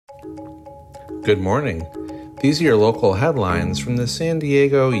Good morning. These are your local headlines from the San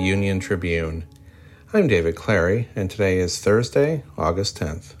Diego Union-Tribune. I'm David Clary, and today is Thursday, August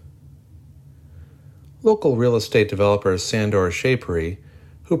 10th. Local real estate developer Sandor Shapery,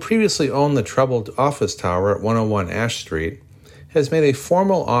 who previously owned the troubled office tower at 101 Ash Street, has made a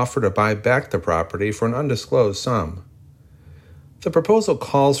formal offer to buy back the property for an undisclosed sum. The proposal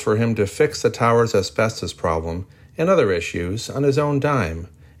calls for him to fix the tower's asbestos problem and other issues on his own dime,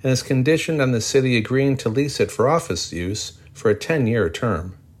 and is conditioned on the city agreeing to lease it for office use for a 10-year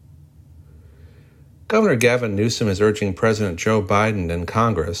term. Governor Gavin Newsom is urging President Joe Biden and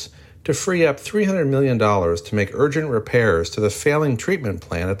Congress to free up $300 million to make urgent repairs to the failing treatment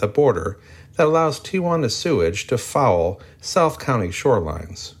plant at the border that allows Tijuana sewage to foul South County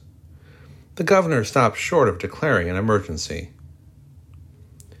shorelines. The governor stopped short of declaring an emergency.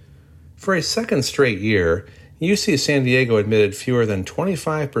 For a second straight year, UC San Diego admitted fewer than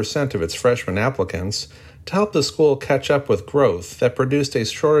 25% of its freshman applicants to help the school catch up with growth that produced a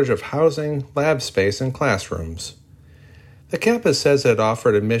shortage of housing, lab space, and classrooms. The campus says it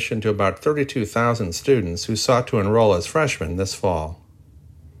offered admission to about 32,000 students who sought to enroll as freshmen this fall.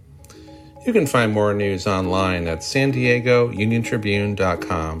 You can find more news online at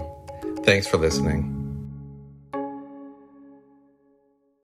SanDiegoUnionTribune.com. Thanks for listening.